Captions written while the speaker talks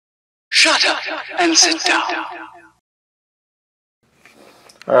Shut up and sit down.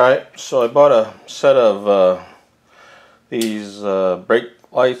 Alright, so I bought a set of these brake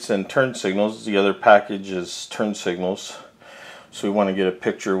lights and turn signals. The other package is turn signals. So we want to get a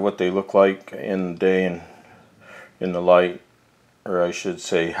picture of what they look like in the day and in the light. Or I should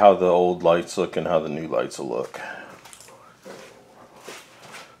say how the old lights look and how the new lights will look.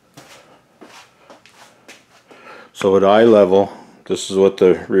 So at eye level, this is what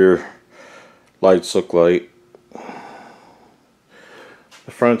the rear lights look like.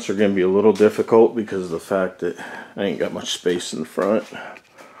 The fronts are going to be a little difficult because of the fact that I ain't got much space in the front.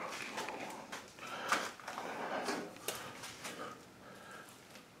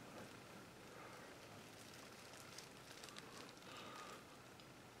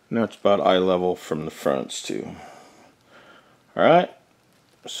 Now it's about eye level from the fronts too. Alright,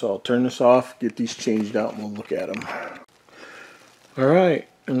 so I'll turn this off, get these changed out, and we'll look at them. Alright,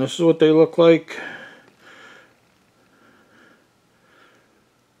 and this is what they look like.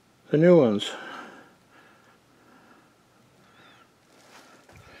 The new ones.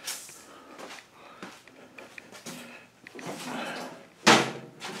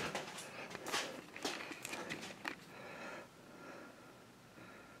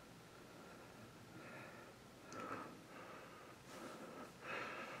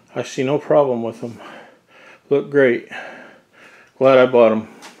 I see no problem with them. Look great. Glad I bought them.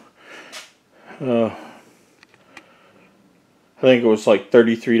 I think it was like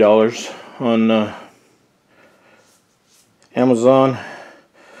 $33 on Amazon.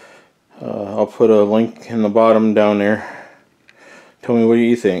 I'll put a link in the bottom down there. Tell me what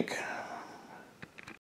you think.